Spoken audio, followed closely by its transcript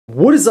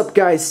What is up,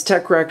 guys?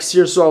 TechRax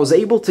here. So I was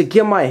able to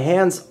get my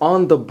hands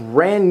on the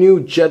brand new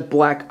jet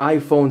black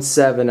iPhone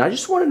 7. I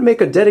just wanted to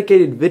make a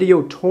dedicated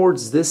video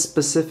towards this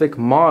specific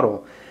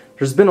model.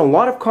 There's been a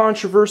lot of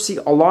controversy,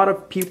 a lot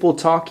of people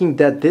talking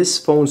that this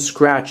phone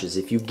scratches.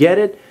 If you get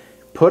it,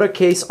 put a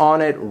case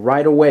on it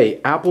right away.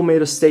 Apple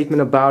made a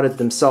statement about it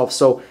themselves.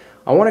 So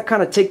I want to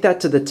kind of take that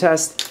to the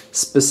test,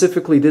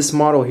 specifically this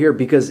model here,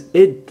 because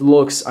it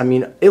looks,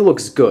 it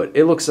looks good.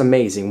 It looks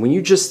amazing. When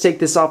you just take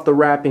this off the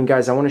wrapping,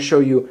 guys, I want to show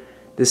you,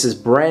 this is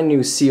brand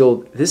new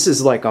sealed. This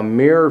is like a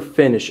mirror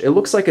finish. It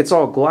looks like it's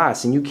all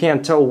glass and you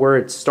can't tell where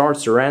it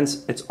starts or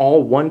ends. It's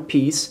all one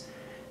piece.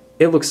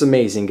 It looks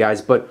amazing,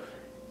 guys. But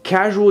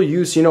casual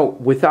use,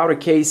 without a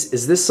case,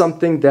 is this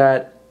something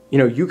that,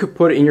 you could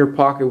put in your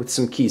pocket with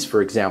some keys,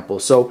 for example?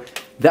 So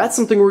that's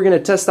something we're going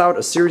to test out,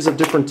 a series of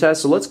different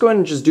tests. So let's go ahead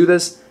and just do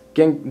this.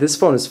 Again, this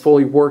phone is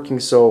fully working,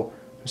 so I'm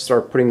going to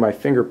start putting my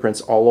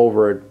fingerprints all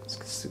over it.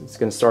 It's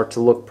going to start to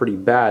look pretty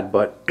bad,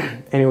 but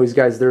anyways,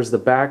 guys, there's the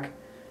back.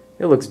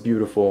 It looks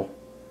beautiful.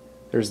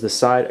 There's the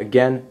side.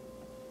 Again,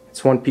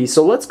 it's one piece.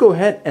 So let's go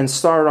ahead and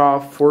start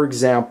off. For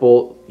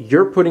example,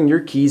 you're putting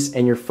your keys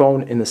and your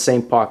phone in the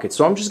same pocket.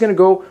 So I'm just going to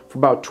go for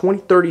about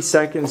 20-30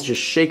 seconds,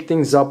 just shake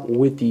things up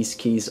with these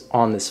keys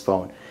on this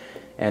phone.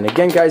 And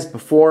again, guys,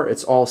 before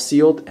it's all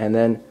sealed, and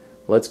then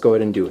let's go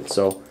ahead and do it.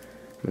 So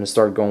I'm going to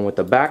start going with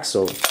the back.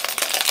 So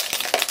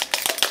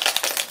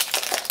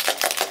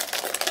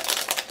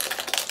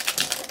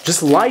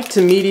just light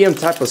to medium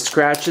type of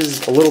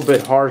scratches, a little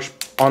bit harsh,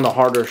 on the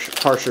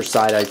harsher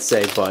side, I'd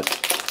say, but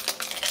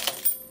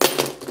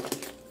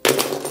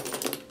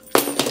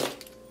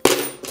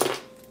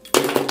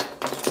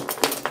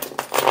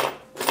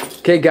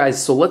okay,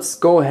 guys, so let's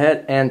go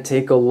ahead and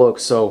take a look.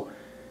 So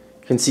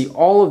you can see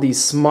all of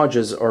these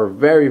smudges are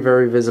very,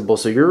 very visible.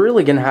 So you're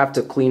really gonna have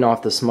to clean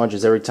off the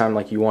smudges every time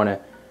like you want to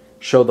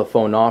show the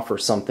phone off or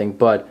something.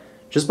 But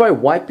just by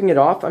wiping it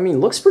off,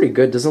 looks pretty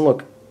good. Doesn't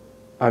look,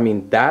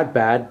 that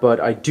bad. But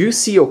I do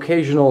see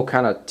occasional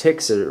kind of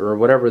ticks or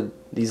whatever,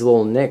 these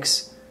little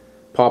nicks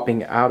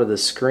popping out of the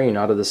screen,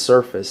 out of the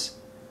surface.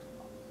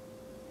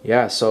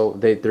 Yeah, so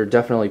they're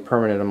definitely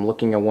permanent. I'm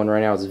looking at one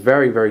right now. It's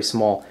very, very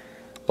small.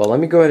 But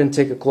let me go ahead and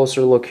take a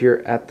closer look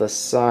here at the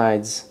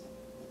sides.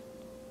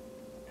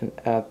 And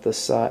at the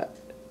side,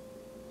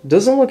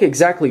 doesn't look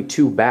exactly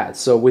too bad.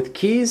 So with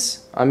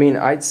keys,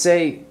 I'd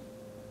say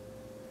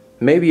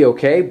maybe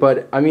okay,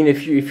 but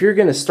if you're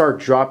gonna start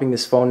dropping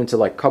this phone into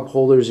like cup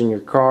holders in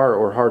your car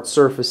or hard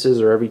surfaces,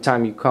 or every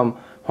time you come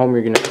home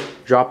you're gonna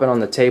drop it on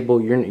the table,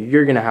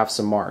 you're gonna have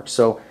some marks.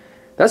 So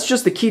that's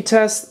just the key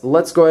test.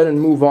 Let's go ahead and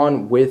move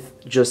on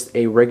with just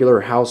a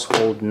regular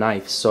household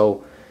knife.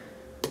 So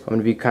I'm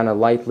gonna be kind of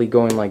lightly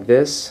going like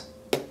this,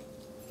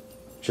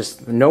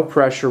 just no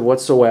pressure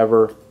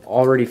whatsoever.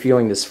 Already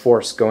feeling this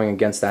force going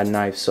against that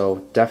knife,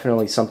 so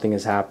definitely something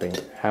is happening.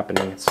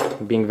 It's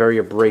being very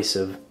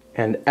abrasive.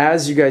 And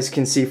as you guys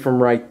can see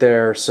from right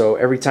there, so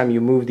every time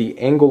you move the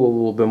angle a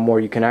little bit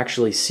more, you can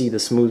actually see the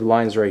smooth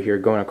lines right here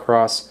going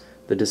across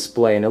the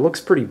display, and it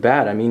looks pretty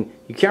bad.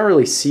 You can't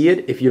really see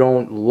it if you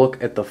don't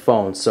look at the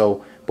phone.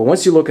 So, but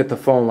once you look at the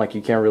phone, like,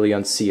 you can't really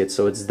unsee it.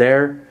 So it's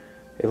there.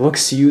 It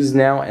looks used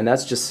now, and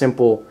that's just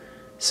simple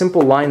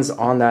lines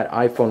on that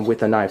iPhone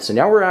with a knife. So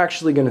now we're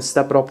actually going to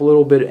step it up a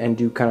little bit and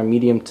do kind of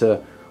medium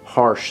to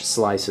harsh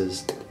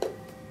slices.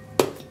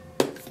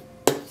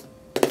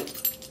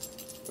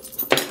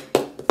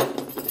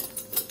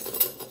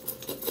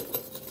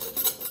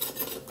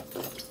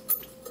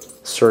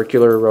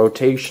 Circular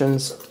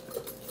rotations.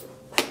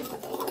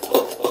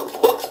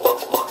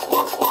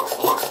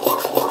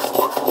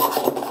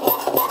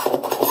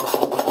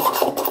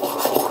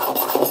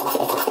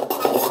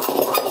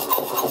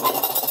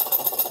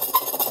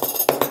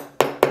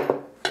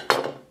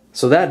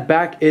 So that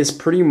back is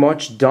pretty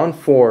much done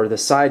for. The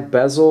side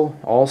bezel,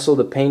 also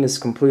the paint is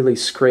completely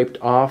scraped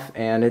off,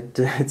 and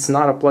it's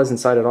not a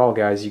pleasant sight at all,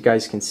 guys. You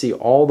guys can see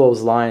all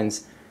those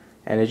lines,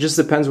 and it just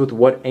depends with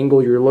what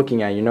angle you're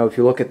looking at. If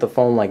you look at the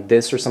phone like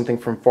this or something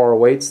from far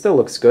away, it still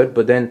looks good,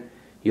 but then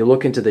you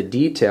look into the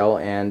detail,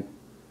 and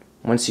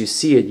once you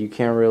see it, you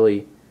can't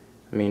really,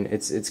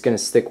 it's gonna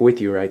stick with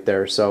you right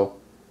there. So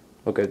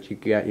look at, you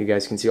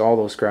guys can see all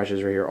those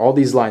scratches right here. All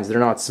these lines, they're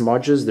not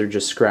smudges, they're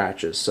just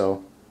scratches.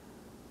 So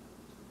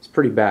it's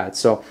pretty bad.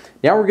 So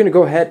now we're going to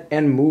go ahead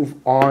and move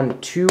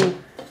on to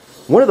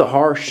one of the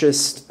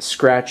harshest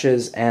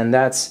scratches, and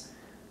that's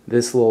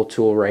this little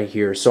tool right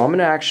here. So I'm going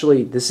to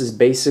actually, this is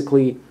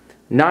basically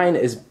 10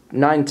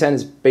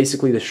 is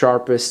basically the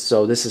sharpest.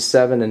 So this is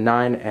 7 and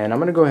 9, and I'm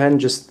going to go ahead and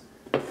just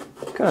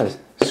kind of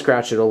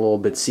scratch it a little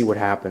bit, see what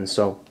happens.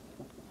 So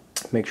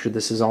make sure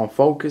this is on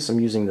focus. I'm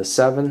using the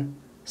 7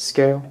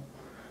 scale.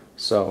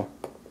 So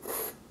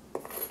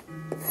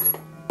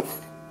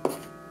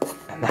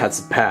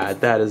that's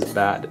bad. That is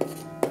bad.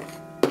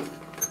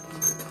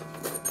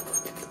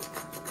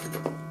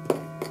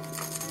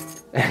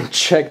 And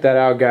check that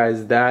out,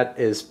 guys. That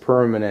is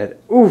permanent.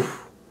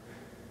 Oof.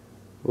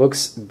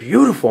 Looks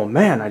beautiful.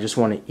 Man, I just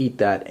want to eat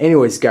that.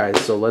 Anyways,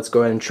 guys, so let's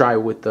go ahead and try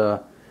with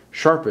the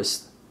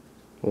sharpest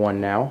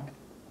one now.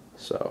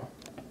 So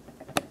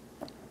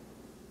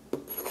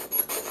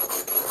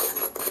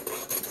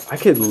I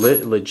could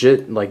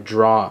legit like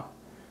draw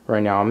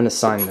right now. I'm gonna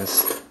sign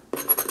this.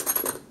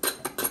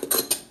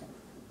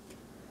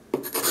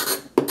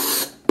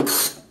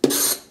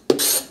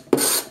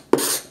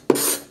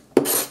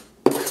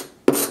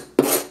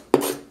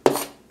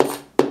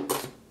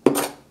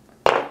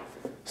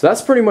 So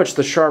that's pretty much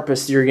the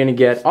sharpest you're going to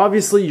get.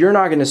 Obviously, you're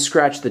not going to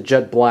scratch the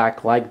jet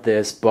black like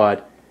this,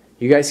 but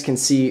you guys can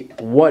see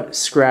what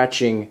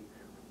scratching,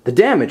 the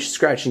damage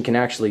scratching can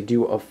actually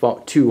do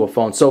to a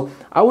phone. So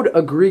I would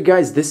agree,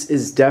 guys, this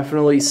is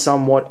definitely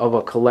somewhat of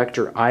a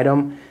collector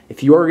item.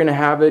 If you are going to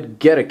have it,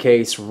 get a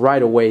case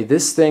right away.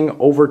 This thing,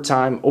 over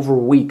time, over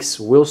weeks,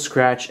 will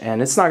scratch,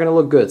 and it's not going to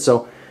look good.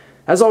 So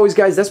as always,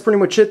 guys, that's pretty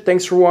much it.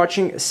 Thanks for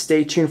watching.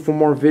 Stay tuned for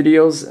more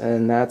videos,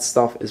 and that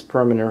stuff is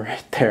permanent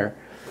right there.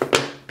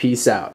 Peace out.